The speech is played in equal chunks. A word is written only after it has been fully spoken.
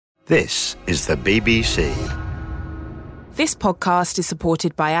This is the BBC. This podcast is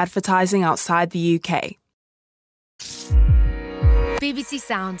supported by advertising outside the UK. BBC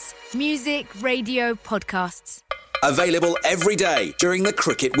Sounds. Music, radio, podcasts. Available every day during the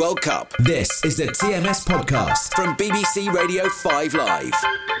Cricket World Cup. This is the TMS podcast from BBC Radio 5 Live.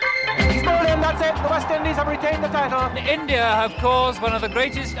 He's bowling, that's it. The West Indies have retained the title. India have caused one of the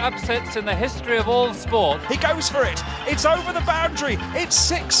greatest upsets in the history of all sport. He goes for it. It's over the boundary. It's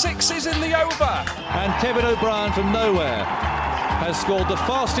 6 sixes in the over. And Kevin O'Brien from nowhere has scored the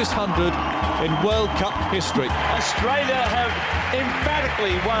fastest 100 in World Cup history. Australia have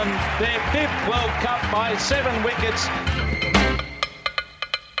emphatically won their 5th World Cup by 7 wickets.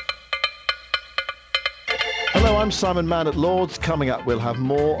 Hello, I'm Simon Mann at Lord's. Coming up, we'll have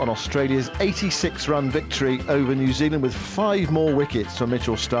more on Australia's 86-run victory over New Zealand with 5 more wickets from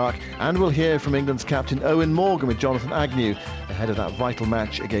Mitchell Starc. And we'll hear from England's captain Eoin Morgan with Jonathan Agnew ahead of that vital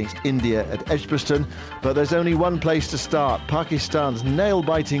match against India at Edgbaston. But there's only one place to start. Pakistan's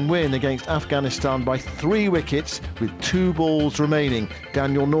nail-biting win against Afghanistan by 3 wickets with 2 balls remaining.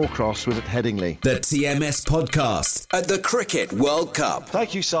 Daniel Norcross was at Headingley. The TMS podcast at the Cricket World Cup.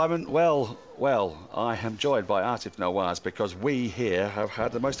 Thank you, Simon. Well, I am joined by Aatif Nawaz because we here have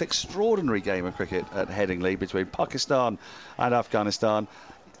had the most extraordinary game of cricket at Headingley between Pakistan and Afghanistan.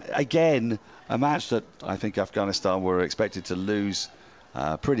 Again, a match that I think Afghanistan were expected to lose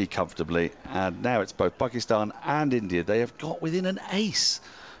pretty comfortably. And now it's both Pakistan and India. They have got within an ace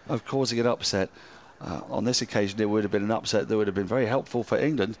of causing an upset. On this occasion, it would have been an upset that would have been very helpful for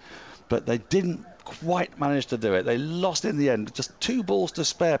England. But they didn't quite manage to do it. They lost in the end. Just 2 balls to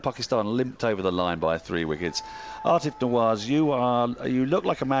spare. Pakistan limped over the line by 3 wickets. Aatif Nawaz, you look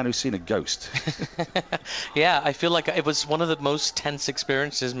like a man who's seen a ghost. Yeah, I feel like it was one of the most tense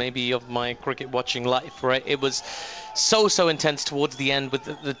experiences maybe of my cricket watching life, right? It was so intense towards the end with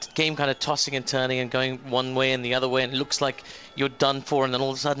the game kind of tossing and turning and going one way and the other way, and it looks like you're done for, and then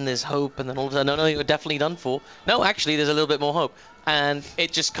all of a sudden there's hope, and then all of a sudden, no, you're definitely done for. No, actually, there's a little bit more hope. And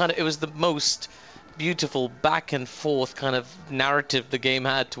it just it was the most beautiful back and forth kind of narrative the game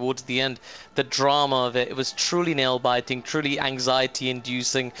had towards the end. The drama of it was truly nail-biting, truly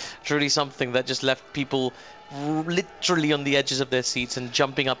anxiety-inducing, truly something that just left people literally on the edges of their seats and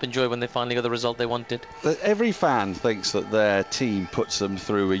jumping up in joy when they finally got the result they wanted. Every fan thinks that their team puts them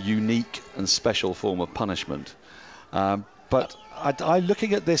through a unique and special form of punishment. But I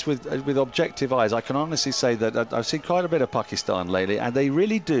looking at this with objective eyes, I can honestly say that I've seen quite a bit of Pakistan lately, and they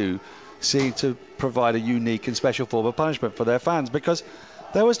really do seem to provide a unique and special form of punishment for their fans, because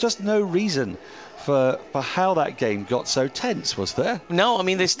there was just no reason for how that game got so tense, was there? No, I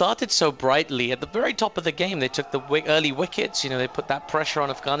mean, they started so brightly. At the very top of the game, they took the early wickets. They put that pressure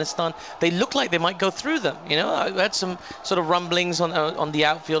on Afghanistan. They looked like they might go through them. I had some sort of rumblings on the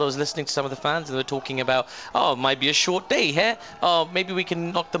outfield. I was listening to some of the fans, and they were talking about, it might be a short day here. Maybe we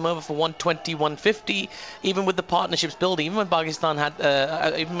can knock them over for 120, 150. Even with the partnerships building, even when Afghanistan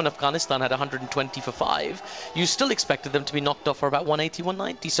had 120 for 5, you still expected them to be knocked off for about 180,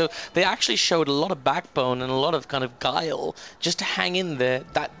 190. So they actually showed a lot of backbone and a lot of kind of guile just to hang in there.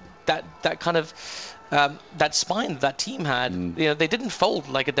 That kind of that spine that team had. They didn't fold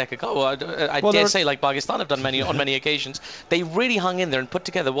like a deck of cards. I dare say like Pakistan have done on many occasions. They really hung in there and put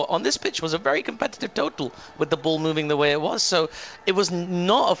together what on this pitch was a very competitive total with the ball moving the way it was. So it was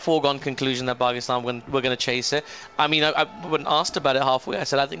not a foregone conclusion that Pakistan were going to chase it. I mean, when asked about it halfway, I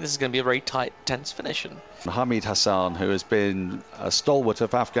said I think this is going to be a very tight, tense finish. Hamid Hassan, who has been a stalwart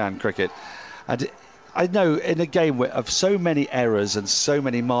of Afghan cricket, and I know in a game of so many errors and so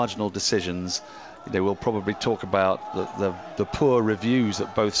many marginal decisions, we'll probably talk about the poor reviews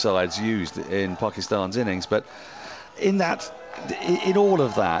that both sides used in Pakistan's innings. But in all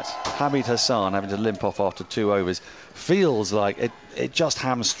of that, Hamid Hassan having to limp off after 2 overs feels like it just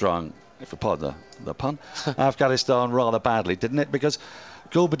hamstrung, if you pardon the pun, Afghanistan rather badly, didn't it? Because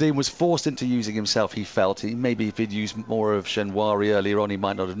Gulbuddin was forced into using himself, he felt. Maybe if he'd used more of Shenwari earlier on, he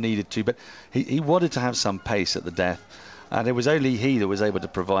might not have needed to, but he wanted to have some pace at the death. And it was only he that was able to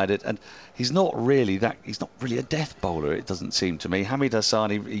provide it. And he's not really a death bowler, it doesn't seem to me. Hamid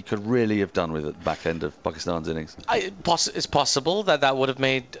Hassan, he could really have done with it at the back end of Pakistan's innings. It's possible that would have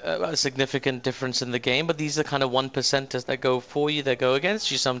made a significant difference in the game, but these are kind of 1%ers that go for you, that go against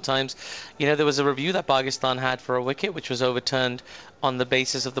you sometimes. There was a review that Pakistan had for a wicket, which was overturned on the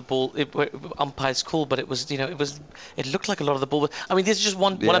basis of the ball. Umpire's cool, but it looked like a lot of the ball. I mean, this is just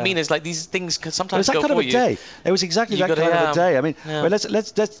one. Yeah. What I mean is like these things can sometimes go for you. It was exactly that kind of a day. I mean, well,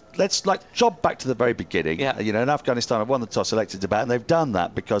 let's like job back to the very beginning. Yeah. And Afghanistan have won the toss, elected to bat, and they've done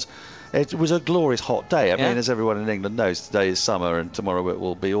that because It was a glorious hot day. I mean, as everyone in England knows, today is summer and tomorrow it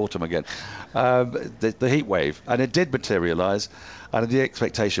will be autumn again. The heat wave, and it did materialise, and the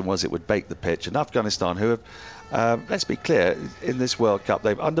expectation was it would bake the pitch. And Afghanistan, who have, let's be clear, in this World Cup,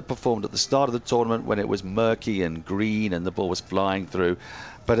 they've underperformed at the start of the tournament when it was murky and green and the ball was flying through.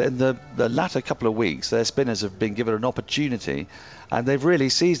 But in the latter couple of weeks, their spinners have been given an opportunity, and they've really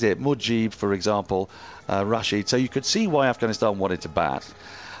seized it. Mujib, for example, Rashid. So you could see why Afghanistan wanted to bat.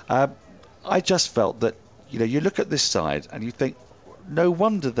 I just felt that, you look at this side and you think, no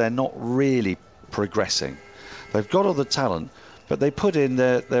wonder they're not really progressing. They've got all the talent, but they put in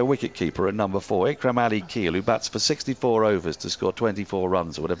their wicketkeeper at number 4, Ikram Ali Keel, who bats for 64 overs to score 24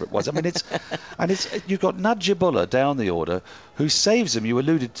 runs or whatever it was. I mean, you've got Najibullah down the order who saves them. You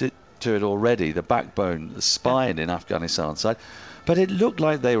alluded to it already, the backbone, the spine in Afghanistan side. But it looked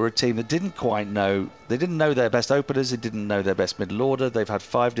like they were a team that didn't quite know. They didn't know their best openers. They didn't know their best middle order. They've had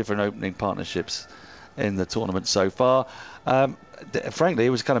 5 different opening partnerships in the tournament so far. Frankly,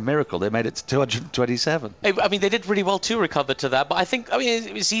 it was kind of miracle. They made it to 227. I mean, they did really well to recover to that. But I think,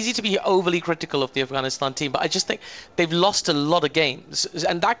 it's easy to be overly critical of the Afghanistan team. But I just think they've lost a lot of games.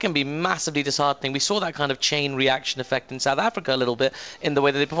 And that can be massively disheartening. We saw that kind of chain reaction effect in South Africa a little bit in the way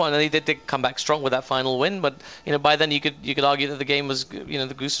that they performed. And they did come back strong with that final win. But, by then you could argue that the game was,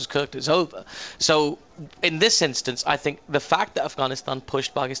 the goose was cooked. It's over. So in this instance, I think the fact that Afghanistan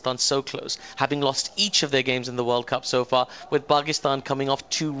pushed Pakistan so close, having lost each of their games in the World Cup so far, with Pakistan coming off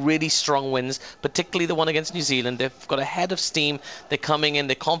 2 really strong wins, particularly the one against New Zealand. They've got a head of steam. They're coming in.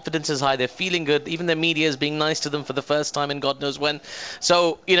 Their confidence is high. They're feeling good. Even their media is being nice to them for the first time in God knows when.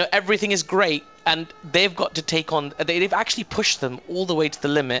 So, everything is great. And they've got to take on, they've actually pushed them all the way to the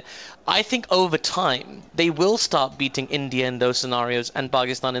limit. I think over time, they will start beating India in those scenarios and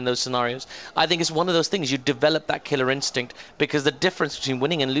Pakistan in those scenarios. I think it's one of those things, you develop that killer instinct, because the difference between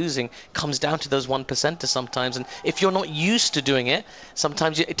winning and losing comes down to those 1%ers sometimes. And if you're not used to doing it,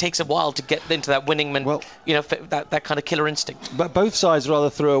 sometimes it takes a while to get into that winning, that kind of killer instinct. But both sides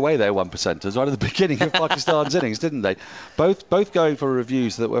rather threw away their 1%ers right at the beginning of Pakistan's innings, didn't they? Both going for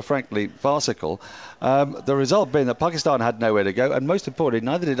reviews that were frankly farcical. The result being that Pakistan had nowhere to go, and most importantly,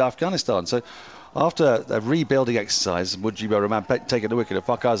 neither did Afghanistan. So after a rebuilding exercise, Mujibur Rahman taking the wicket of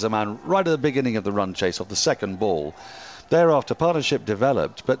Fakhar Zaman right at the beginning of the run chase off the second ball. Thereafter, partnership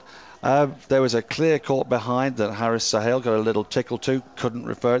developed, but there was a clear caught behind that Haris Sahel got a little tickle to, couldn't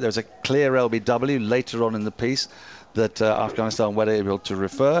refer it. There was a clear LBW later on in the piece that Afghanistan were able to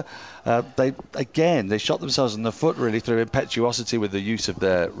refer. They shot themselves in the foot really through impetuosity with the use of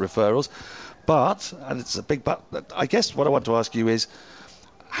their referrals. But, and it's a big but, I guess what I want to ask you is,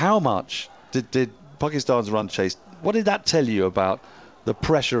 how much did Pakistan's run chase, what did that tell you about the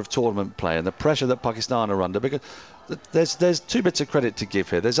pressure of tournament play and the pressure that Pakistan are under? Because there's 2 bits of credit to give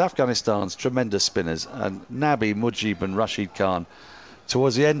here. There's Afghanistan's tremendous spinners, and Nabi, Mujib and Rashid Khan,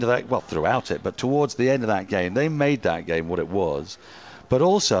 towards the end of that, well, throughout it, but towards the end of that game, they made that game what it was. But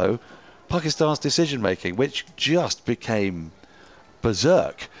also, Pakistan's decision-making, which just became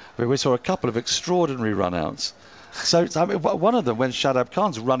berserk. We saw a couple of extraordinary run-outs. So, one of them, when Shadab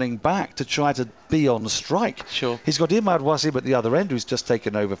Khan's running back to try to be on strike. Sure. He's got Imad Wasim at the other end, who's just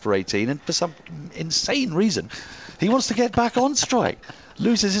taken over for 18, and for some insane reason, he wants to get back on strike.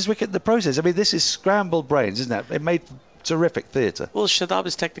 Loses his wicket in the process. I mean, this is scrambled brains, isn't it? It made terrific theatre. Well, Shadab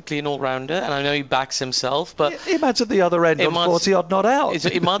is technically an all-rounder, and I know he backs himself, but Imad's at the other end on 40-odd not out.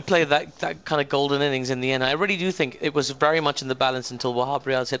 Imad played that kind of golden innings in the end. I really do think it was very much in the balance until Wahab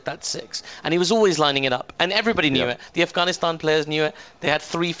Riaz hit that 6, and he was always lining it up, and everybody knew it. The Afghanistan players knew it. They had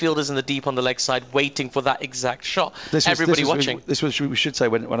 3 fielders in the deep on the leg side waiting for that exact shot. Everybody watching. This was, we should say,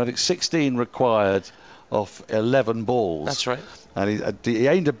 when I think 16 required off 11 balls. That's right. And he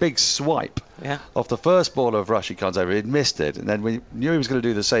aimed a big swipe off the first ball of Rashid Khan's over. He'd missed it, and then we knew he was going to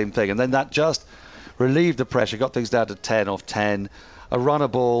do the same thing. And then that just relieved the pressure, got things down to 10 off 10. A runner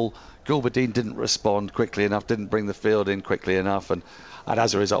ball, Gulbuddin didn't respond quickly enough, didn't bring the field in quickly enough, and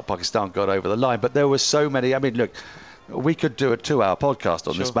as a result, Pakistan got over the line. But there were so many. I mean, look, we could do a 2-hour podcast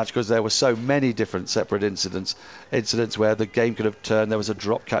on this match because there were so many different separate incidents where the game could have turned. There was a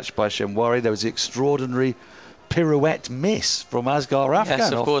drop catch by Shenwari. There was the extraordinary pirouette miss from Asghar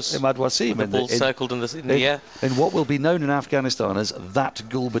Afghan off Imad Wasim. The ball circled in the air. In what will be known in Afghanistan as that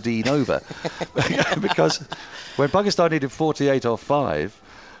Gulbuddin over. Because when Pakistan needed 48 off 5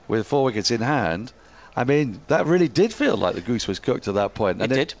 with 4 wickets in hand, I mean, that really did feel like the goose was cooked at that point.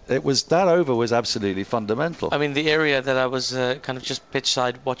 And it was, that over was absolutely fundamental. I mean, the area that I was kind of just pitch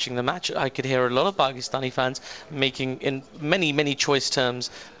side watching the match, I could hear a lot of Pakistani fans making, in many, many choice terms,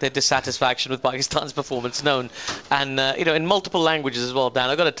 their dissatisfaction with Pakistan's performance known. And, in multiple languages as well, Dan.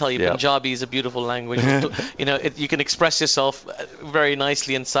 I've got to tell you, Punjabi is a beautiful language. You can express yourself very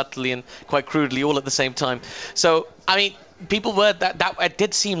nicely and subtly and quite crudely all at the same time. So, I mean, people were, that it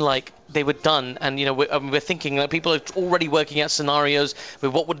did seem like they were done, and we're thinking that people are already working out scenarios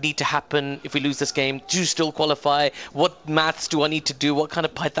with what would need to happen if we lose this game to still qualify. What maths do I need to do? What kind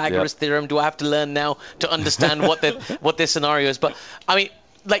of Pythagoras theorem do I have to learn now to understand what their scenario is? But I mean,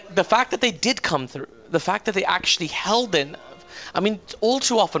 like, the fact that they did come through, the fact that they actually held in. I mean, all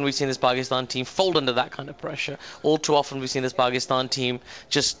too often we've seen this Pakistan team fold under that kind of pressure. All too often we've seen this Pakistan team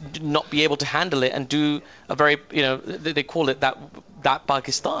just not be able to handle it and do a very, they call it that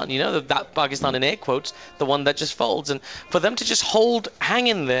Pakistan, that Pakistan in air quotes, the one that just folds. And for them to just hang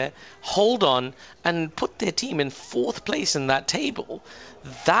in there, hold on, and put their team in 4th place in that table,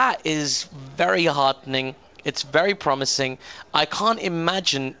 that is very heartening. It's very promising. I can't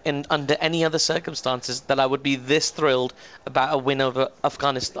imagine under any other circumstances that I would be this thrilled about a win over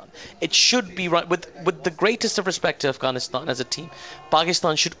Afghanistan. It should be right, with the greatest of respect to Afghanistan as a team.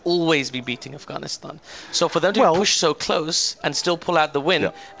 Pakistan should always be beating Afghanistan. So for them to push so close and still pull out the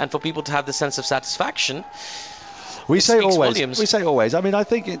win, and for people to have the sense of satisfaction, we say always. Volumes. We say always. I mean, I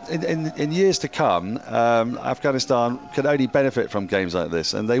think in years to come, Afghanistan can only benefit from games like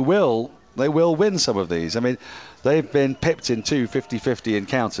this, and they will win some of these. I mean, they've been pipped in 2 50-50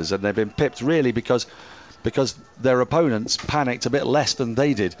 encounters, and they've been pipped really because their opponents panicked a bit less than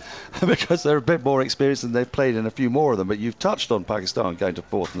they did, because they're a bit more experienced and they've played in a few more of them. But you've touched on Pakistan going to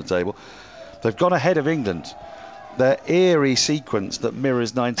 4th on the table. They've gone ahead of England. Their eerie sequence that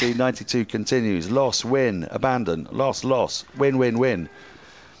mirrors 1992 continues. Loss, win, abandon, loss, win, win, win.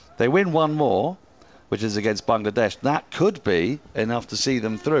 They win one more, which is against Bangladesh. That could be enough to see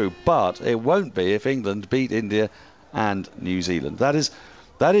them through, but it won't be if England beat India and New Zealand. That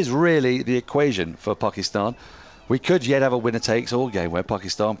is really the equation for Pakistan. We could yet have a winner-takes-all game where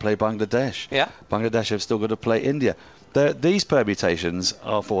Pakistan play Bangladesh. Yeah. Bangladesh have still got to play India. These permutations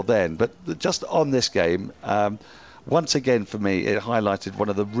are for then, but just on this game, once again for me, it highlighted one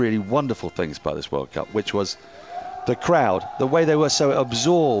of the really wonderful things about this World Cup, which was the crowd, the way they were so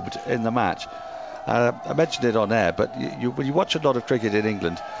absorbed in the match. I mentioned it on air, but when you watch a lot of cricket in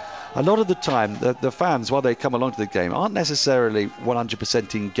England, a lot of the time the fans, while they come along to the game, aren't necessarily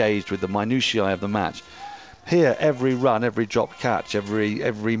 100% engaged with the minutiae of the match. Here, every run, every drop catch, every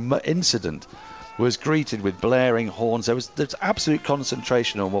incident was greeted with blaring horns. There was absolute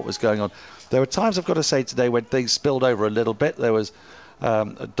concentration on what was going on. There were times, I've got to say today, when things spilled over a little bit. There was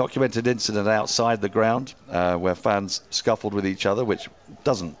a documented incident outside the ground where fans scuffled with each other, which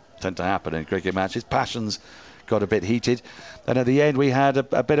doesn't tend to happen in cricket matches. Passions got a bit heated, and at the end we had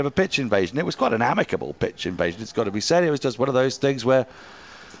a bit of a pitch invasion. It was quite an amicable pitch invasion, it's got to be said. It was just one of those things where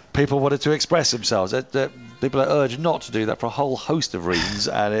people wanted to express themselves. People are urged not to do that for a whole host of reasons,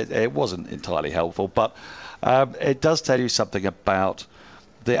 and it wasn't entirely helpful, but it does tell you something about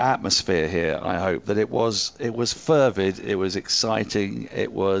the atmosphere here. I hope that it was fervid, it was exciting,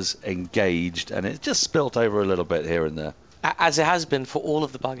 it was engaged, and it just spilt over a little bit here and there. As it has been for all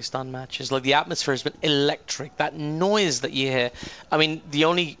of the Pakistan matches. Like, the atmosphere has been electric. That noise that you hear, I mean, the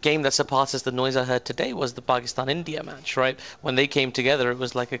only game that surpasses the noise I heard today was the Pakistan-India match, right? When they came together, it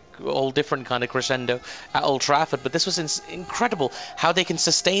was like a whole different kind of crescendo at Old Trafford. But this was incredible how they can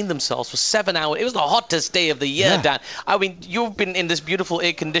sustain themselves for 7 hours. It was the hottest day of the year, Dan. I mean, you've been in this beautiful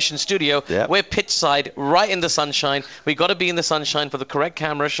air-conditioned studio. Yeah. We're pitch side, right in the sunshine. We got to be in the sunshine for the correct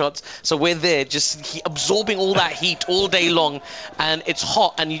camera shots. So we're there, just absorbing all that heat all day long, and it's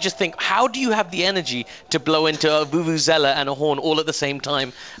hot, and you just think, how do you have the energy to blow into a vuvuzela and a horn all at the same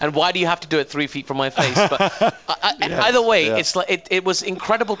time, and why do you have to do it 3 feet from my face? But either way, it's like it was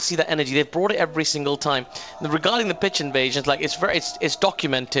incredible to see that energy. They've brought it every single time. Regarding the pitch invasions, like, it's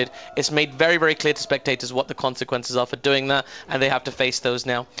documented, it's made very, very clear to spectators what the consequences are for doing that, and they have to face those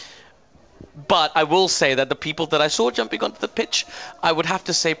now. But I will say that the people that I saw jumping onto the pitch, I would have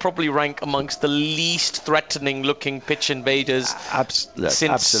to say probably rank amongst the least threatening looking pitch invaders.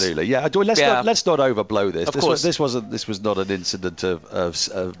 Absolutely, yeah. Let's not overblow this. Of course. This was not an incident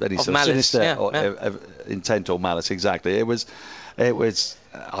of any sort of sinister intent or malice. Exactly. It was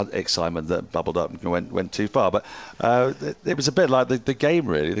excitement that bubbled up and went too far. But it was a bit like the game,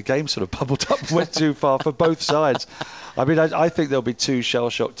 really. The game sort of bubbled up and went too far for both sides. I mean, I think there'll be two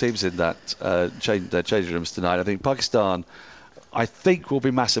shell-shocked teams in that changing rooms tonight. I think Pakistan I think will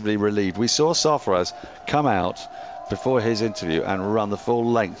be massively relieved. We saw Sarfaraz come out before his interview and run the full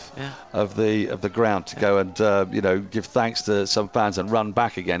length of the ground to go and give thanks to some fans and run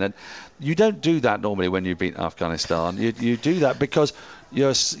back again. And you don't do that normally when you beat Afghanistan. You do that because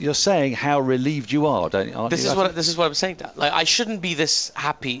you're saying how relieved you are, don't you? This is what I'm saying. Like, I shouldn't be this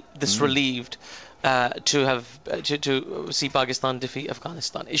happy, this relieved to see Pakistan defeat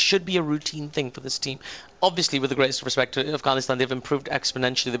Afghanistan. It should be a routine thing for this team. Obviously, with the greatest respect to Afghanistan, they've improved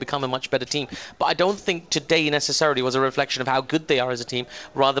exponentially. They've become a much better team. But I don't think today necessarily was a reflection of how good they are as a team.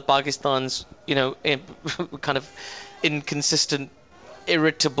 Rather, Pakistan's, kind of inconsistent,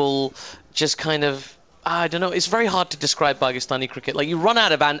 irritable, just kind of, I don't know. It's very hard to describe Pakistani cricket. Like, you run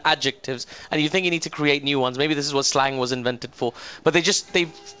out of adjectives and you think you need to create new ones. Maybe this is what slang was invented for. But they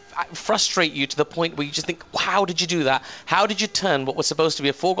frustrate you to the point where you just think, how did you do that? How did you turn what was supposed to be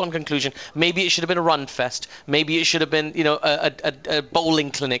a foregone conclusion? Maybe it should have been a run fest. Maybe it should have been, a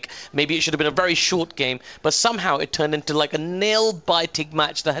bowling clinic. Maybe it should have been a very short game. But somehow it turned into like a nail-biting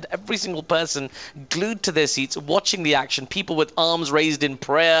match that had every single person glued to their seats, watching the action. People with arms raised in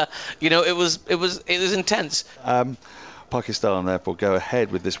prayer. It was intense. Pakistan therefore go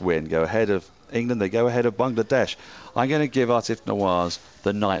ahead with this win. Go ahead of England. They go ahead of Bangladesh. I'm going to give Aatif Nawaz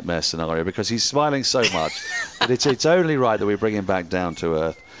the nightmare scenario because he's smiling so much that it's only right that we bring him back down to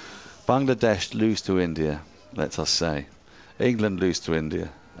earth. Bangladesh lose to India, let us say. England lose to India.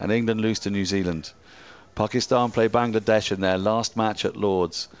 And England lose to New Zealand. Pakistan play Bangladesh in their last match at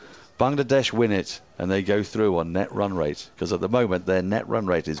Lord's. Bangladesh win it and they go through on net run rate because at the moment their net run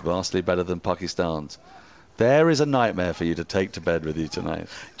rate is vastly better than Pakistan's. There is a nightmare for you to take to bed with you tonight.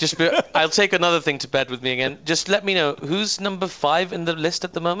 I'll take another thing to bed with me again. Just let me know, who's number 5 in the list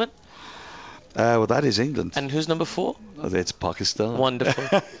at the moment? Well, that is England. And who's number 4? It's Pakistan.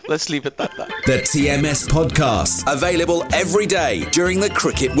 Wonderful. Let's leave it at that. The TMS Podcast. Available every day during the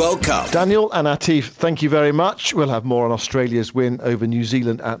Cricket World Cup. Daniel and Aatif, thank you very much. We'll have more on Australia's win over New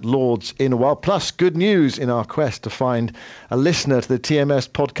Zealand at Lord's in a while. Plus, good news in our quest to find a listener to the TMS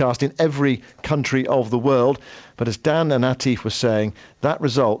Podcast in every country of the world. But as Dan and Aatif were saying, that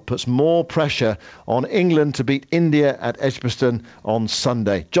result puts more pressure on England to beat India at Edgbaston on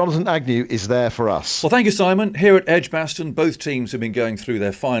Sunday. Jonathan Agnew is there for us. Well, thank you, Simon. Here at Edgbaston, both teams have been going through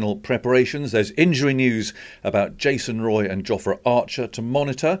their final preparations. There's injury news about Jason Roy and Jofra Archer to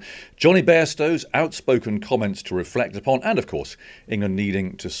monitor, Jonny Bairstow's outspoken comments to reflect upon, and, of course, England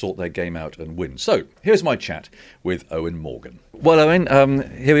needing to sort their game out and win. So, here's my chat with Eoin Morgan. Well,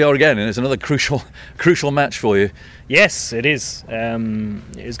 Eoin, here we are again, and it's another crucial match for you. Yes, it is.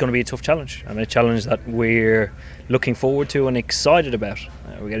 It's going to be a tough challenge, and a challenge that we're looking forward to and excited about.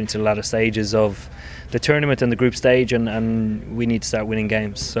 We're getting to the latter stages of the tournament and the group stage, and we need to start winning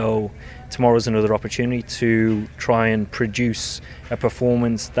games. So tomorrow's another opportunity to try and produce a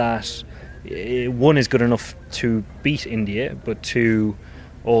performance that, one, is good enough to beat India, but two,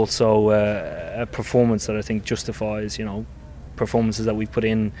 also a performance that I think justifies, performances that we've put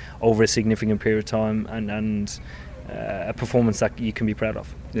in over a significant period of time, and a performance that you can be proud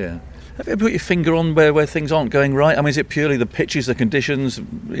of. Yeah. Have you put your finger on where things aren't going right? I mean, is it purely the pitches, the conditions,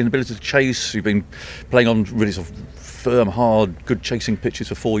 inability to chase? You've been playing on really sort of firm, hard, good chasing pitches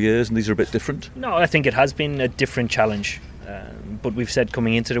for 4 years, and these are a bit different? No, I think it has been a different challenge. But we've said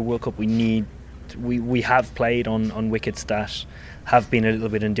coming into the World Cup, we have played on wickets that have been a little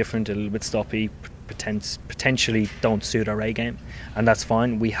bit indifferent, a little bit stoppy, potentially don't suit our A game, and that's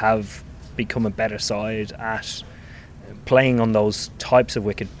fine. We have become a better side at playing on those types of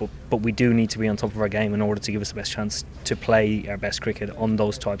wicket, but we do need to be on top of our game in order to give us the best chance to play our best cricket on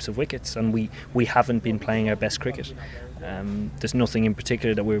those types of wickets, and we haven't been playing our best cricket. There's nothing in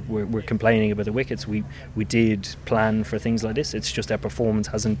particular that we're complaining about the wickets. We did plan for things like this. It's just our performance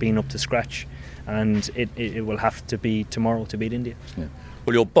hasn't been up to scratch, and it will have to be tomorrow to beat India. Yeah.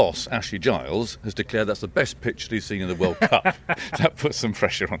 Well, your boss, Ashley Giles, has declared that's the best pitch that he's seen in the World Cup. That puts some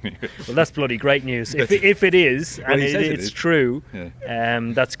pressure on you. Well, that's bloody great news. If it is, and it's true,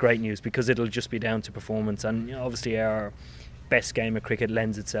 that's great news, because it'll just be down to performance. And obviously our best game of cricket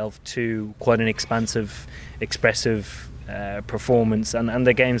lends itself to quite an expansive, expressive performance, and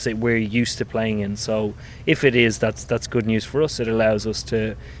the games that we're used to playing in. So if it is, that's good news for us. It allows us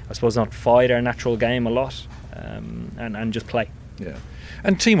to, I suppose, not fight our natural game a lot, and just play. Yeah.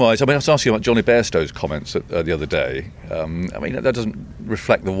 And team-wise, I mean, I was asking about Jonny Bairstow's comments the other day. I mean, that doesn't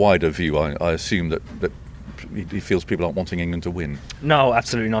reflect the wider view. I assume that he feels people aren't wanting England to win. No,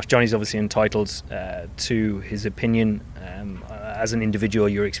 absolutely not. Johnny's obviously entitled to his opinion. as an individual,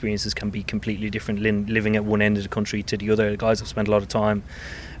 your experiences can be completely different. Living at one end of the country to the other, the guys have spent a lot of time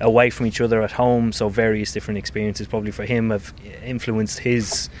away from each other at home, so various different experiences probably for him have influenced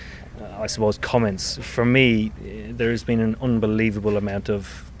his, I suppose, comments. For me, there has been an unbelievable amount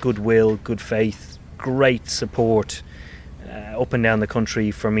of goodwill, good faith, great support up and down the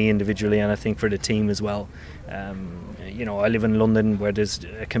country for me individually, and I think for the team as well. I live in London, where there's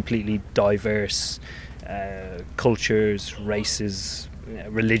a completely diverse cultures, races,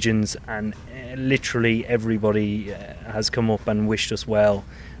 religions, and literally everybody has come up and wished us well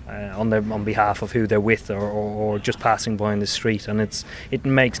on behalf of who they're with, or just passing by in the street, and it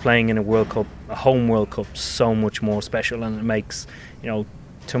makes playing in a World Cup, a home World Cup, so much more special, and it makes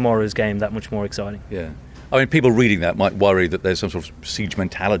tomorrow's game that much more exciting. Yeah. I mean, people reading that might worry that there's some sort of siege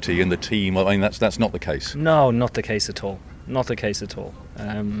mentality in the team. I mean, that's not the case. No, not the case at all. Not the case at all.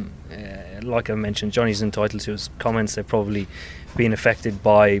 Like I mentioned, Johnny's entitled to his comments. They've probably been affected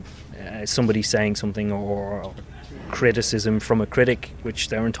by somebody saying something or criticism from a critic, which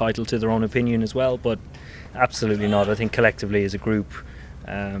they're entitled to their own opinion as well, but absolutely not. I think collectively as a group,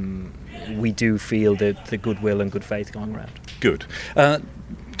 we do feel the goodwill and good faith going around. Good.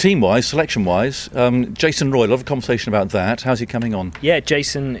 Team-wise, selection-wise, Jason Roy, a lot of conversation about that. How's he coming on? Yeah,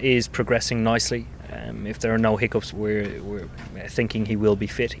 Jason is progressing nicely. If there are no hiccups, we're thinking he will be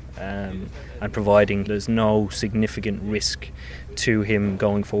fit, and providing there's no significant risk to him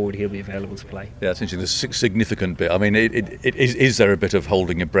going forward, he'll be available to play. Yeah, it's interesting. The significant bit. I mean, is there a bit of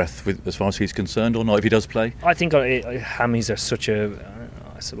holding your breath as far as he's concerned, or not, if he does play? I think hammies are such a,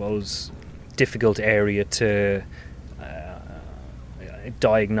 I suppose, difficult area to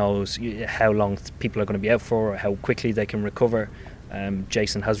diagnose how long people are going to be out for, or how quickly they can recover.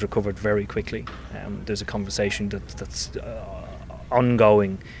 Jason has recovered very quickly. There's a conversation that's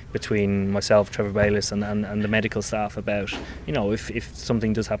ongoing between myself, Trevor Bayliss, and the medical staff about, if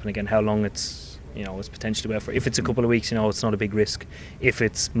something does happen again, how long it's potentially out for. If it's a couple of weeks, it's not a big risk. If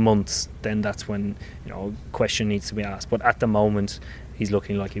it's months, then that's when a question needs to be asked. But at the moment, he's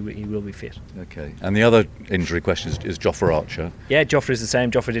looking like he will be fit. Okay. And the other injury question is Jofra Archer. Yeah, Jofra is the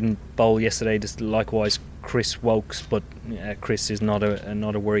same. Jofra didn't bowl yesterday. Just likewise, Chris Wokes, but Chris is not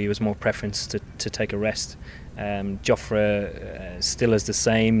a worry. It was more preference to take a rest. Jofra still has the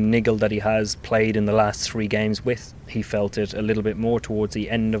same niggle that he has played in the last 3 games with. He felt it a little bit more towards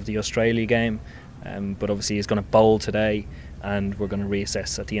the end of the Australia game, but obviously he's going to bowl today, and we're going to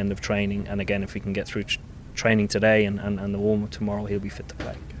reassess at the end of training. And again, if we can get through training today and the warm-up tomorrow, he'll be fit to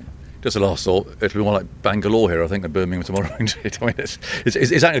play. Just a last thought, it'll be more like Bangalore here, I think, than Birmingham tomorrow. I mean, is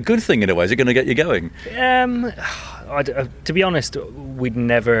that a good thing in a way? Is it going to get you going? To be honest, we'd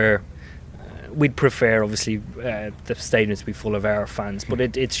prefer, obviously, the stadium to be full of our fans, but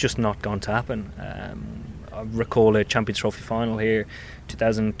it's just not going to happen. I recall a Champions Trophy final here,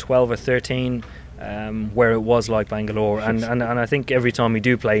 2012 or 13, where it was like Bangalore, and I think every time we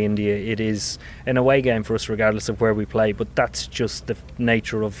do play India, it is an away game for us regardless of where we play, but that's just the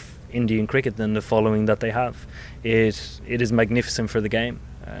nature of Indian cricket and the following that they have. It is magnificent for the game.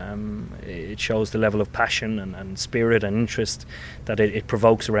 It shows the level of passion and spirit and interest that it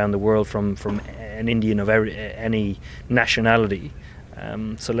provokes around the world from an Indian of any nationality.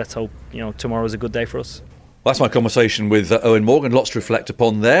 So let's hope tomorrow's a good day for us. Well, that's my conversation with Eoin Morgan. Lots to reflect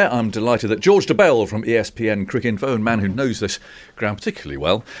upon there. I'm delighted that George DeBell from ESPN Cricinfo, a man who knows this ground particularly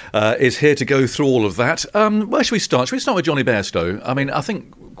well, is here to go through all of that. Where should we start? Should we start with Jonny Bairstow? I mean, I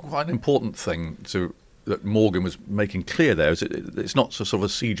think quite an important thing that Morgan was making clear there is it's not sort of a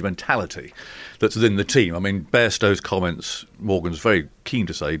siege mentality that's within the team. I mean, Bairstow's comments, Morgan's very keen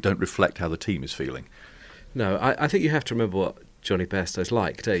to say, don't reflect how the team is feeling. No, I think you have to remember what Jonny Bairstow's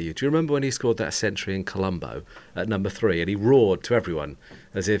like, don't you? Do you remember when he scored that century in Colombo at number 3 and he roared to everyone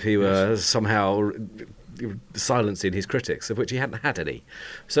as if he were somehow silencing his critics, of which he hadn't had any?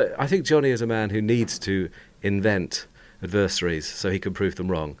 So I think Jonny is a man who needs to invent adversaries so he can prove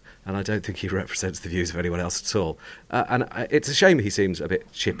them wrong, and I don't think he represents the views of anyone else at all. And it's a shame he seems a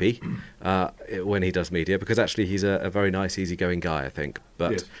bit chippy when he does media, because actually he's a very nice, easygoing guy, I think.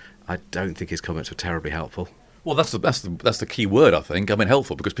 But yes. I don't think his comments were terribly helpful. Well, that's the key word, I think. I mean,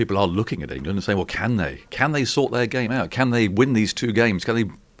 helpful, because people are looking at England and saying, well, can they sort their game out? Can they win these 2 games? Can they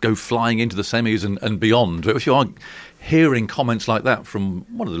go flying into the semis and beyond? If you are hearing comments like that from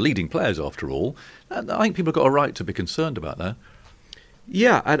one of the leading players, after all, I think people have got a right to be concerned about that.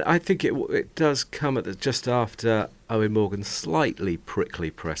 Yeah, and I think it does come just after Eoin Morgan's slightly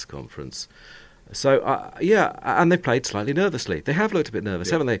prickly press conference. So, and they played slightly nervously. They have looked a bit nervous,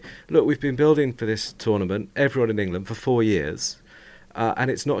 haven't they? Look, we've been building for this tournament, everyone in England, for 4 years.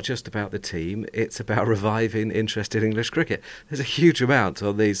 And it's not just about the team, it's about reviving interest in English cricket. There's a huge amount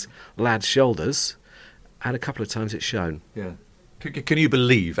on these lads' shoulders, and a couple of times it's shown. Yeah. Can you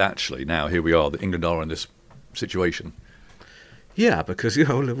believe, actually, now here we are, that England are in this situation? Yeah, because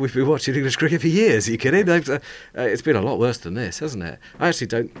we've been watching English cricket for years. Are you kidding? It's been a lot worse than this, hasn't it? I actually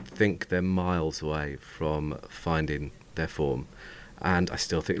don't think they're miles away from finding their form, and I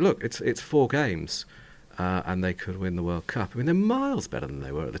still think, look, it's 4 games. And they could win the World Cup. I mean, they're miles better than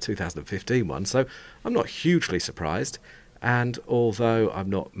they were at the 2015 one, so I'm not hugely surprised. And although I'm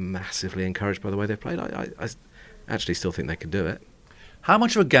not massively encouraged by the way they played, I actually still think they can do it. How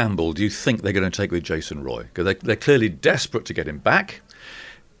much of a gamble do you think they're going to take with Jason Roy? Because they're clearly desperate to get him back.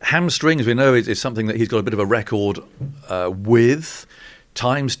 Hamstrings, we know, is something that he's got a bit of a record with.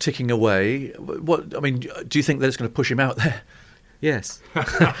 Time's ticking away. Do you think they're just going to push him out there? Yes,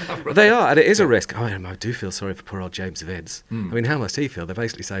 they are, and it is a risk. I do feel sorry for poor old James Vince. I mean, how must he feel? They're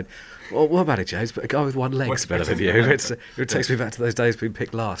basically saying, well, what about it, James? But a guy with one leg's better than you. It takes me back to those days being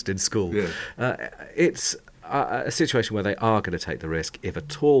picked last in school. Yeah. It's a situation where they are going to take the risk, if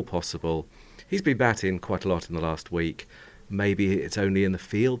at all possible. He's been batting quite a lot in the last week. Maybe it's only in the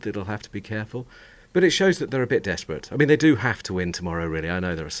field that he'll have to be careful. But it shows that they're a bit desperate. I mean, they do have to win tomorrow, really. I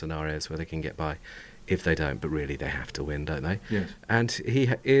know there are scenarios where they can get by if they don't, but really they have to win, don't they? Yes. And he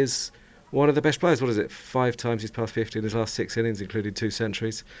is one of the best players. What is it? 5 times he's passed 50 in his last 6 innings, including 2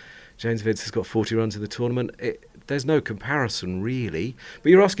 centuries. James Vince has got 40 runs in the tournament. There's no comparison, really.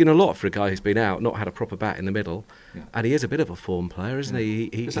 But you're asking a lot for a guy who's been out, not had a proper bat in the middle. Yeah. And he is a bit of a form player, isn't he?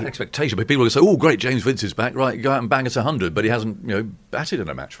 There's that expectation. But people will say, oh, great, James Vince is back. Right, go out and bang us 100. But he hasn't batted in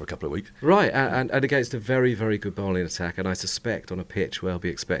a match for a couple of weeks. Right, and against a very, very good bowling attack. And I suspect on a pitch where he'll be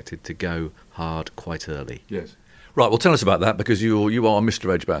expected to go hard quite early. Yes. Right, well, tell us about that, because you are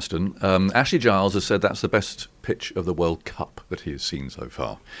Mr. Edgbaston. Ashley Giles has said that's the best pitch of the World Cup that he has seen so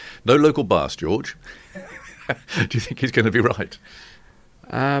far. No local bias, George. Do you think he's going to be right?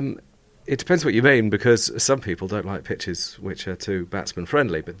 It depends what you mean, because some people don't like pitches which are too batsman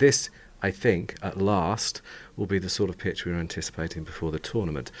friendly. But this, I think, at last, will be the sort of pitch we were anticipating before the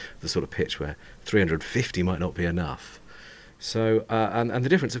tournament. The sort of pitch where 350 might not be enough. So, and the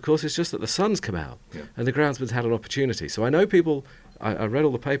difference, of course, is just that the sun's come out, and the groundsman's had an opportunity. So I know people, I read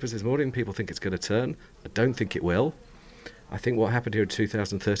all the papers this morning, people think it's going to turn. I don't think it will. I think what happened here in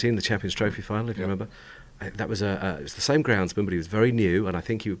 2013, the Champions Trophy final, if you remember, that was it was the same groundsman, but he was very new, and I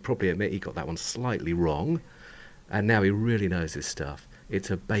think he would probably admit he got that one slightly wrong, and now he really knows his stuff.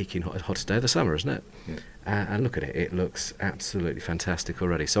 It's a baking hottest day of the summer, isn't it? Yeah. And look at it, it looks absolutely fantastic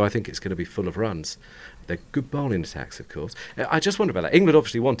already. So I think it's going to be full of runs. They're good bowling attacks, of course. I just wonder about that. England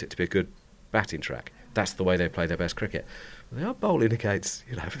obviously want it to be a good batting track. That's the way they play their best cricket. But they are bowling against,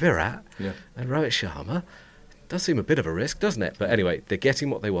 Virat and Rohit Sharma. It does seem a bit of a risk, doesn't it? But anyway, they're getting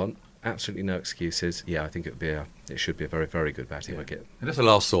what they want. Absolutely no excuses. Yeah, I think it should be a very, very good batting wicket. And just a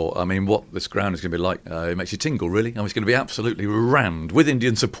last thought. I mean, what this ground is going to be like, it makes you tingle, really. I mean, it's going to be absolutely rammed with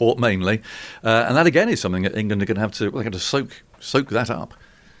Indian support mainly, and that again is something that England are going to have to soak that up.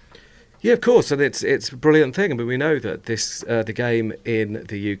 Yeah, of course, and it's a brilliant thing. I mean, we know that the game in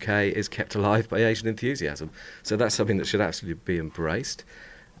the UK is kept alive by Asian enthusiasm, so that's something that should absolutely be embraced.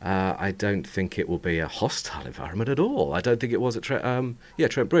 I don't think it will be a hostile environment at all. I don't think it was at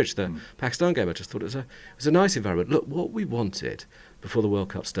Trent Bridge, the Pakistan game. I just thought it was a nice environment. Look, what we wanted before the World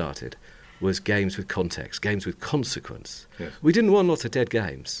Cup started was games with context, games with consequence. Yes. We didn't want lots of dead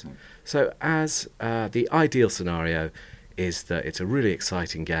games. No. So as the ideal scenario is that it's a really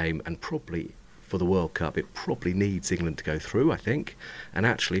exciting game, and probably for the World Cup it probably needs England to go through, I think. And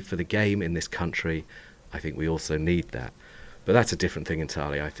actually for the game in this country, I think we also need that. But that's a different thing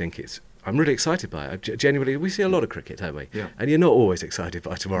entirely. I think I'm really excited by it. Genuinely, we see a lot of cricket, don't we? Yeah. And you're not always excited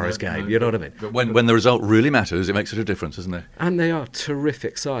by tomorrow's game, you know what I mean? But when the result really matters, it makes such a difference, doesn't it? And they are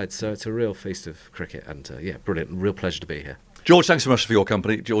terrific sides, so it's a real feast of cricket, and brilliant, real pleasure to be here. George, thanks so much for your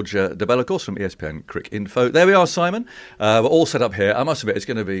company. George DeBell, of course, from ESPN Crick Info. There we are, Simon. We're all set up here. I must admit, it's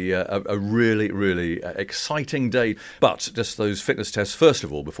going to be a really, really exciting day. But just those fitness tests, first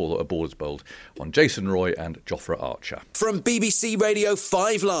of all, before a ball is bowled, on Jason Roy and Jofra Archer. From BBC Radio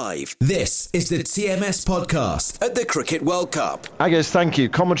 5 Live, this is the TMS podcast at the Cricket World Cup. Agnes, thank you.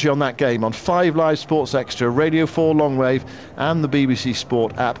 Commentary on that game on 5 Live Sports Extra, Radio 4 Longwave and the BBC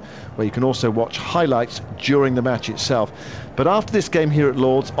Sport app, where you can also watch highlights during the match itself. But after this game here at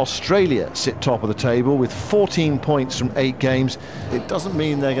Lord's, Australia sit top of the table with 14 points from 8 games. It doesn't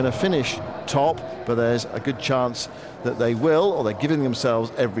mean they're going to finish top, but there's a good chance that they will, or they're giving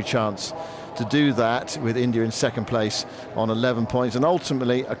themselves every chance to do that, with India in second place on 11 points, and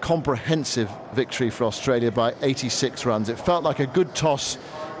ultimately a comprehensive victory for Australia by 86 runs. It felt like a good toss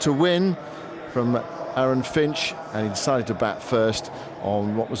to win from Aaron Finch, and he decided to bat first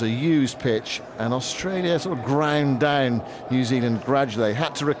on what was a used pitch, and Australia sort of ground down New Zealand gradually. They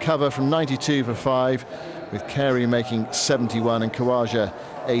had to recover from 92 for 5, with Carey making 71 and Khawaja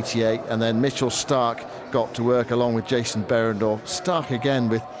 88, and then Mitchell Starc got to work along with Jason Behrendorff. Starc again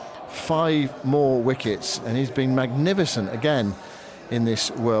with 5 more wickets, and he's been magnificent again in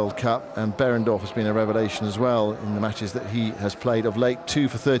this World Cup, and Behrendorff has been a revelation as well in the matches that he has played of late. 2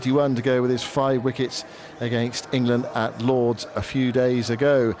 for 31 to go with his 5 wickets against England at Lord's a few days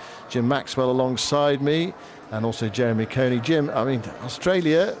ago. Jim Maxwell alongside me, and also Jeremy Coney. Jim, I mean,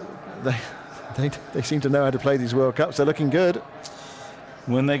 Australia, they seem to know how to play these World Cups. They're looking good.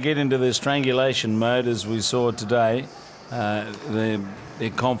 When they get into their strangulation mode, as we saw today, their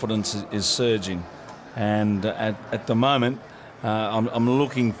confidence is surging, and at the moment, I'm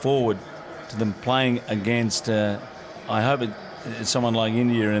looking forward to them playing against, I hope it's someone like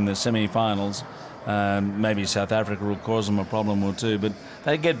India in the semi-finals. Maybe South Africa will cause them a problem or two, but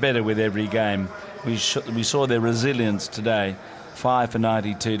they get better with every game. We saw their resilience today, 5 for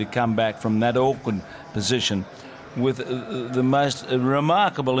 92, to come back from that awkward position with the most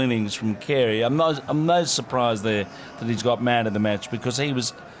remarkable innings from Carey. I'm no surprise there that he's got man of the match, because he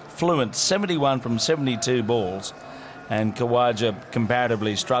was fluent, 71 from 72 balls. And Khawaja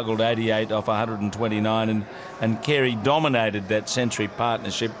comparatively struggled, 88 off 129, and Carey dominated that century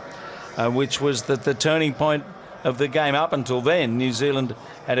partnership, which was the turning point of the game. Up until then, New Zealand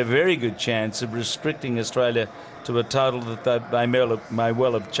had a very good chance of restricting Australia to a total that they may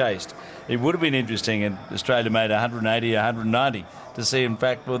well have chased. It would have been interesting if Australia made 180, 190, to see, in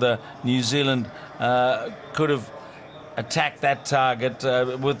fact, whether New Zealand could have attacked that target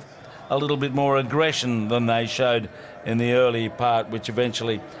with a little bit more aggression than they showed in the early part, which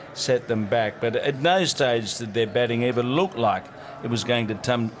eventually set them back. But at no stage did their batting ever look like it was going to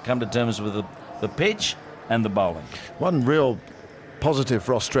come to terms with the pitch and the bowling. One real positive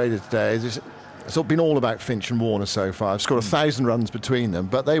for Australia today is it's been all about Finch and Warner so far. I've scored 1,000 runs between them,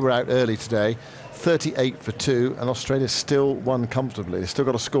 but they were out early today, 38 for 2, and Australia still won comfortably. They've still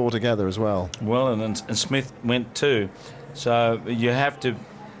got to score together as well. Well, and Smith went too. So you have to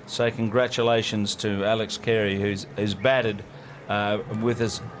say congratulations to Alex Carey, who's batted with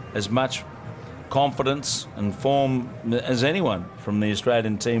as much confidence and form as anyone from the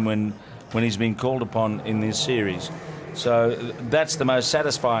Australian team when he's been called upon in this series. So that's the most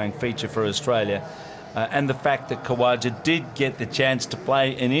satisfying feature for Australia, and the fact that Khawaja did get the chance to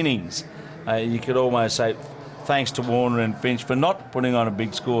play in innings. You could almost say thanks to Warner and Finch for not putting on a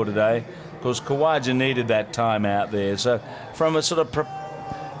big score today, because Khawaja needed that time out there. So from a sort of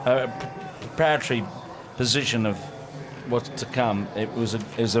preparatory position of what's to come, it was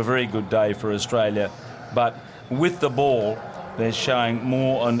a very good day for Australia. But with the ball, they're showing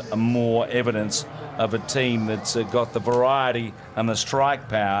more and more evidence of a team that's got the variety and the strike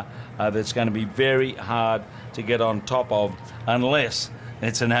power that's going to be very hard to get on top of, unless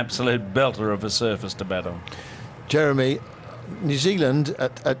it's an absolute belter of a surface to bat on. Jeremy, New Zealand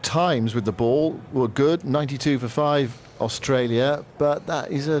at times with the ball were good, 92 for 5 Australia, but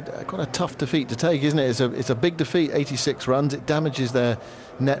that is quite a tough defeat to take, isn't it? It's a big defeat, 86 runs. It damages their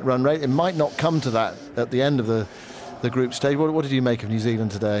net run rate. It might not come to that at the end of the group stage. What did you make of New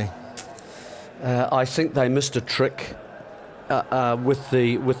Zealand today? I think they missed a trick with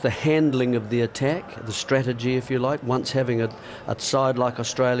the handling of the attack, the strategy, if you like. Once having a side like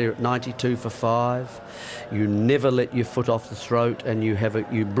Australia at 92 for 5, you never let your foot off the throat, and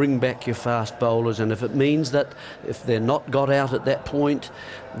you bring back your fast bowlers. And if it means that if they're not got out at that point,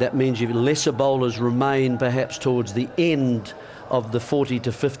 that means your lesser bowlers remain perhaps towards the end of the 40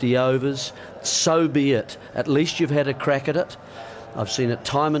 to 50 overs, so be it. At least you've had a crack at it. I've seen it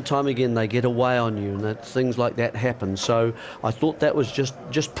time and time again. They get away on you, and things like that happen. So I thought that was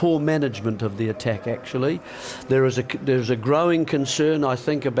just poor management of the attack, actually. There's a growing concern, I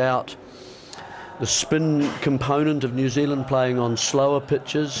think, about the spin component of New Zealand playing on slower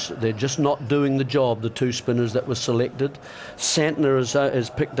pitches. They're just not doing the job, the 2 spinners that were selected. Santner has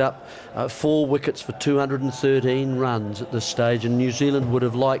picked up 4 wickets for 213 runs at this stage, and New Zealand would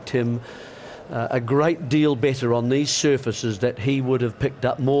have liked him a great deal better on these surfaces, that he would have picked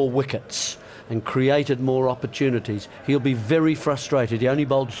up more wickets. and created more opportunities, he'll be very frustrated. He only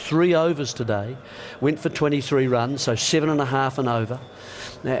bowled 3 overs today, went for 23 runs, so 7.5 and over,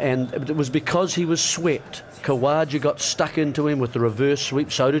 and it was because he was swept. Khawaja got stuck into him with the reverse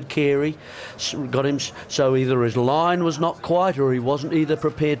sweep, so did Carey. Got him, so either his line was not quite, or he wasn't either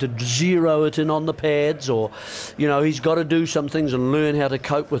prepared to zero it in on the pads, or, you know, he's got to do some things and learn how to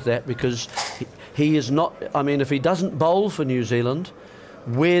cope with that, because he is not, I mean, if he doesn't bowl for New Zealand,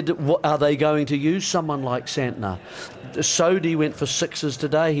 what are they going to use someone like Santner? Sodhi went for 6s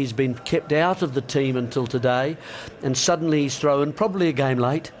today. He's been kept out of the team until today, and suddenly he's thrown probably a game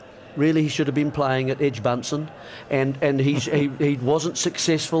late. Really, he should have been playing at Edgbaston, and he wasn't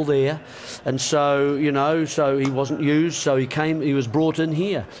successful there, and so, you know, so he wasn't used. So he was brought in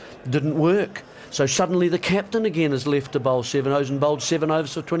here, didn't work. So suddenly the captain again is left to bowl 7 overs and bowled 7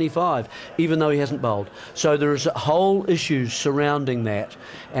 overs for 25, even though he hasn't bowled. So there is whole issues surrounding that,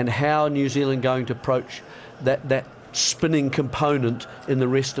 and how New Zealand going to approach that spinning component in the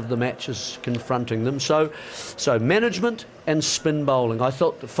rest of the matches confronting them. So management and spin bowling. I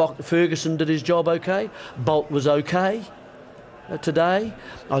thought Ferguson did his job okay. Bolt was okay today.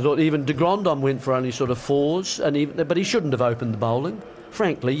 I thought even de Grandhomme went for only sort of 4s, but he shouldn't have opened the bowling.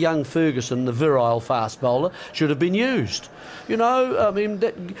 Frankly, young Ferguson, the virile fast bowler, should have been used. You know, I mean,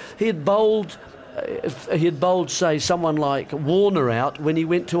 he had bowled, say, someone like Warner out when he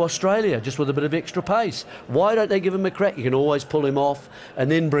went to Australia, just with a bit of extra pace. Why don't they give him a crack? You can always pull him off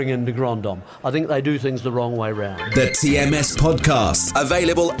and then bring in de Grandhomme. I think they do things the wrong way round. The TMS podcast,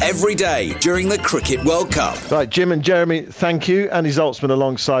 available every day during the Cricket World Cup. Right, Jim and Jeremy, thank you. Andy Zaltzman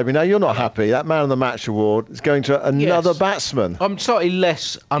alongside me. Now, you're not happy. That Man of the Match award is going to another batsman. I'm slightly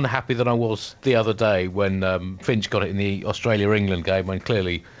less unhappy than I was the other day when Finch got it in the Australia-England game, when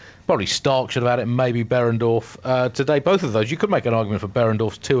clearly probably Stark should have had it, and maybe Behrendorff. Today, both of those, you could make an argument for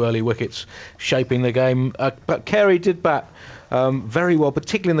Behrendorff's 2 early wickets shaping the game. But Carey did bat very well,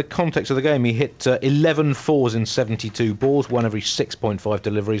 particularly in the context of the game. He hit 11 4s in 72 balls, one every 6.5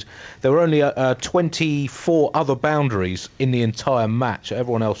 deliveries. There were only 24 other boundaries in the entire match.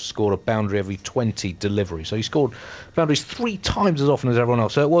 Everyone else scored a boundary every 20 deliveries. So he scored boundaries 3 times as often as everyone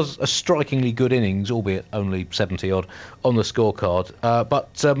else. So it was a strikingly good innings, albeit only 70-odd on the scorecard.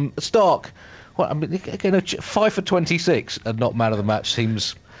 But Stark, well, I mean, again, 5 for 26 and not man of the match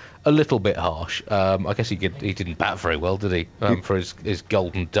seems a little bit harsh. I guess he didn't bat very well, did he, for his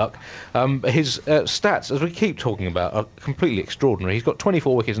golden duck. His stats, as we keep talking about, are completely extraordinary. He's got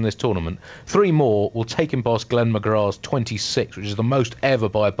 24 wickets in this tournament. 3 more will take him past Glenn McGrath's 26, which is the most ever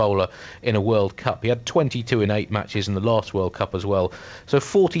by a bowler in a World Cup. He had 22 in 8 matches in the last World Cup as well. So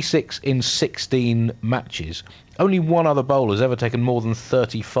 46 in 16 matches. Only one other bowler has ever taken more than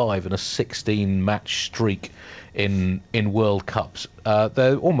 35 in a 16-match streak in World Cups.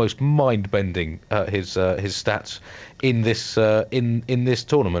 They're almost mind-bending, his stats in this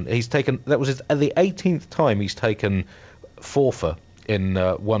tournament. He's taken, that was the 18th time he's taken 4-for in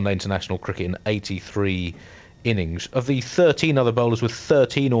one-day international cricket in 83 innings. Of the 13 other bowlers with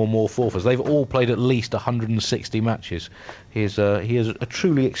 13 or more 4-fors, they've all played at least 160 matches. He is a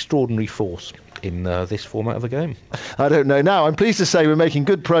truly extraordinary force in this format of the game. I don't know. Now, I'm pleased to say we're making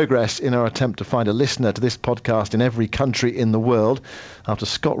good progress in our attempt to find a listener to this podcast in every country in the world. After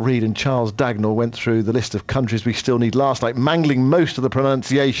Scott Reed and Charles Dagnall went through the list of countries we still need last night, mangling most of the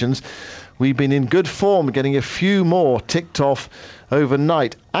pronunciations, we've been in good form, getting a few more ticked off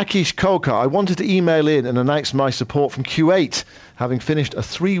overnight. Akish Kolkar, I wanted to email in and announce my support from Kuwait, having finished a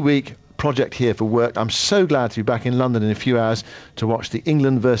 3-week project here for work. I'm so glad to be back in London in a few hours to watch the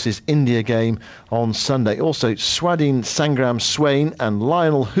England versus India game on Sunday. Also, Swadin Sangram Swain and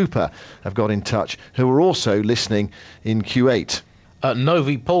Lionel Hooper have got in touch, who are also listening in Kuwait.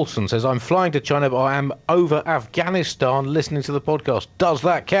 Novi Paulson says, I'm flying to China, but I am over Afghanistan listening to the podcast. Does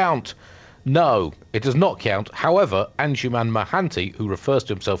that count? No, it does not count. However, Anshuman Mahanti, who refers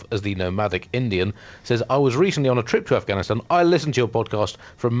to himself as the nomadic Indian, says, I was recently on a trip to Afghanistan. I listened to your podcast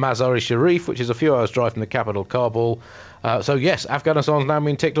from Mazar-e-Sharif, which is a few hours' drive from the capital, Kabul. So yes, Afghanistan's now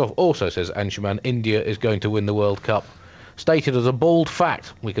been ticked off. Also, says Anshuman, India is going to win the World Cup. Stated as a bald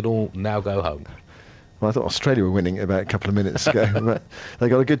fact. We could all now go home. Well, I thought Australia were winning about a couple of minutes ago. But they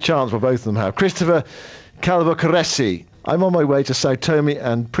got a good chance, well, both of them have. Christopher Calvacaresi, I'm on my way to Sao Tome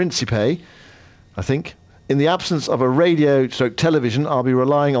and Principe, I think. In the absence of a radio/television, I'll be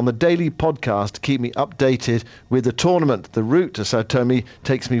relying on the daily podcast to keep me updated with the tournament. The route to Sao Tome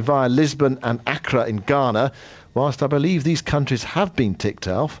takes me via Lisbon and Accra in Ghana. Whilst I believe these countries have been ticked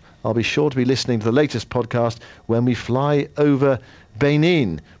off, I'll be sure to be listening to the latest podcast when we fly over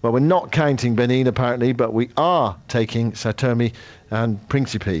Benin. Well, we're not counting Benin, apparently, but we are taking Sao Tome and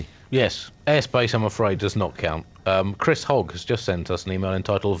Principe. Yes, airspace, I'm afraid, does not count. Chris Hogg has just sent us an email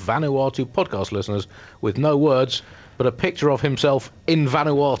entitled Vanuatu Podcast Listeners, with no words, but a picture of himself in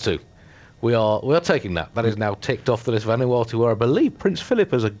Vanuatu. We are taking that. That is now ticked off the list. Vanuatu, where I believe Prince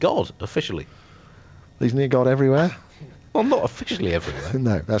Philip is a god, officially. Isn't he a god everywhere? Well, not officially everywhere.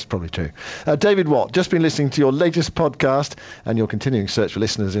 No, that's probably true. David Watt, just been listening to your latest podcast and your continuing search for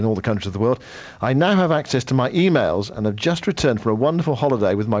listeners in all the countries of the world. I now have access to my emails and have just returned from a wonderful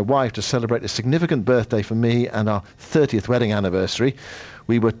holiday with my wife to celebrate a significant birthday for me and our 30th wedding anniversary.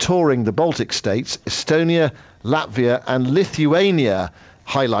 We were touring the Baltic states, Estonia, Latvia and Lithuania.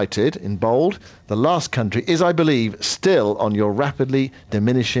 Highlighted in bold, the last country is, I believe, still on your rapidly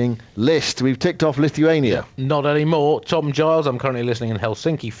diminishing list. We've ticked off Lithuania. Not anymore. Tom Giles, I'm currently listening in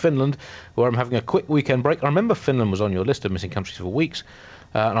Helsinki, Finland, where I'm having a quick weekend break. I remember Finland was on your list of missing countries for weeks,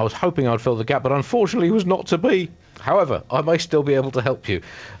 and I was hoping I would fill the gap, but unfortunately it was not to be. However, I may still be able to help you.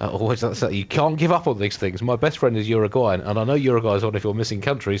 Always that you can't give up on these things. My best friend is Uruguayan, and I know Uruguay is one of your missing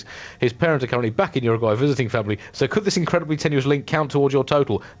countries. His parents are currently back in Uruguay visiting family, so could this incredibly tenuous link count towards your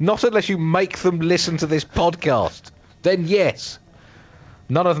total? Not unless you make them listen to this podcast. Then yes.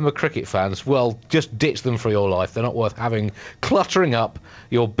 None of them are cricket fans. Well, just ditch them for your life. They're not worth having cluttering up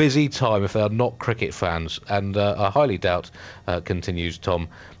your busy time if they are not cricket fans. And I highly doubt, continues Tom,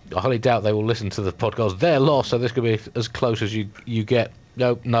 I highly doubt they will listen to the podcast. They're lost, so this could be as close as you get.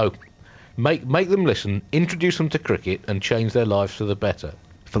 No. Make them listen, introduce them to cricket, and change their lives for the better.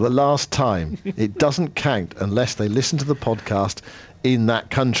 For the last time, it doesn't count unless they listen to the podcast in that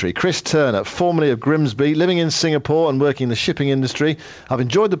country. Chris Turner, formerly of Grimsby, living in Singapore and working in the shipping industry. I've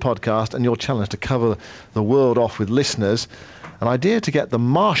enjoyed the podcast and your challenge to cover the world off with listeners. An idea to get the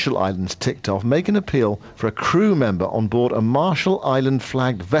Marshall Islands ticked off. Make an appeal for a crew member on board a Marshall Island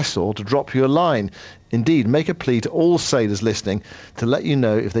flagged vessel to drop you a line. Indeed, make a plea to all sailors listening to let you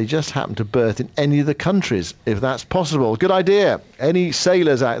know if they just happen to berth in any of the countries, if that's possible. Good idea. Any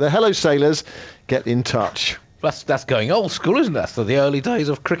sailors out there, hello sailors, get in touch. That's going old school, isn't it? So the early days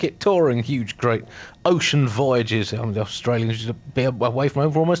of cricket touring, huge, great ocean voyages. The Australians used to be away from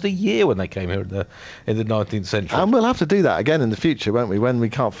home for almost a year when they came here in the 19th century. And we'll have to do that again in the future, won't we? When we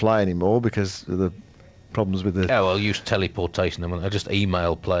can't fly anymore because of the problems with the... Yeah, well, use teleportation and just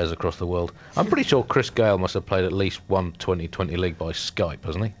email players across the world. I'm pretty sure Chris Gale must have played at least one 2020 league by Skype,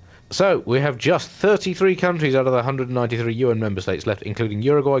 hasn't he? So, we have just 33 countries out of the 193 UN member states left, including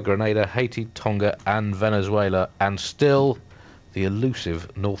Uruguay, Grenada, Haiti, Tonga and Venezuela, and still the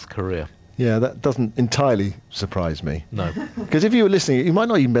elusive North Korea. Yeah, that doesn't entirely surprise me. No. Because if you were listening, you might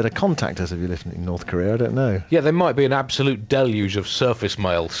not even better contact us if you're listening in North Korea, I don't know. Yeah, there might be an absolute deluge of surface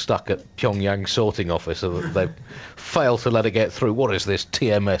mail stuck at Pyongyang sorting office so that they fail to let it get through. What is this?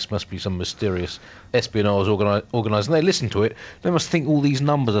 TMS must be some mysterious espionage organised. And they listen to it, they must think all these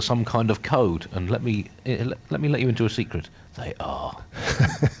numbers are some kind of code. And let me let you into a secret. They are.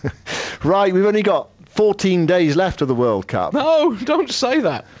 Right, we've only got 14 days left of the World Cup. No, don't say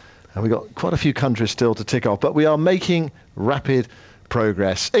that. And we've got quite a few countries still to tick off, but we are making rapid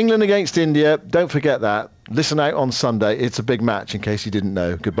progress. England against India, don't forget that. Listen out on Sunday. It's a big match, in case you didn't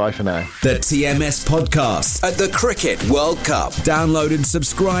know. Goodbye for now. The TMS podcast at the Cricket World Cup. Download and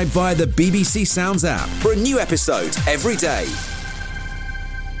subscribe via the BBC Sounds app for a new episode every day.